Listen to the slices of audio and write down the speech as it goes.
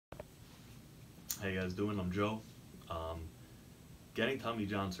How you guys doing? I'm Joe. Um, Getting Tommy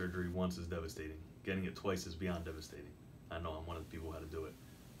John surgery once is devastating. Getting it twice is beyond devastating. I know I'm one of the people who had to do it,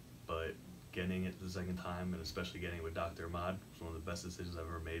 but getting it the second time, and especially getting it with Dr. Ahmad, was one of the best decisions I've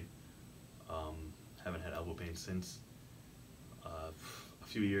ever made. Um, haven't had elbow pain since. A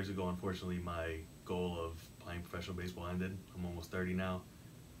few years ago, unfortunately, my goal of playing professional baseball ended. I'm almost 30 now.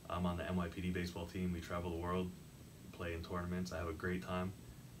 I'm on the NYPD baseball team. We travel the world, play in tournaments. I have a great time,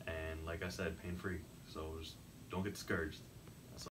 and like I said, pain free. So just don't get discouraged.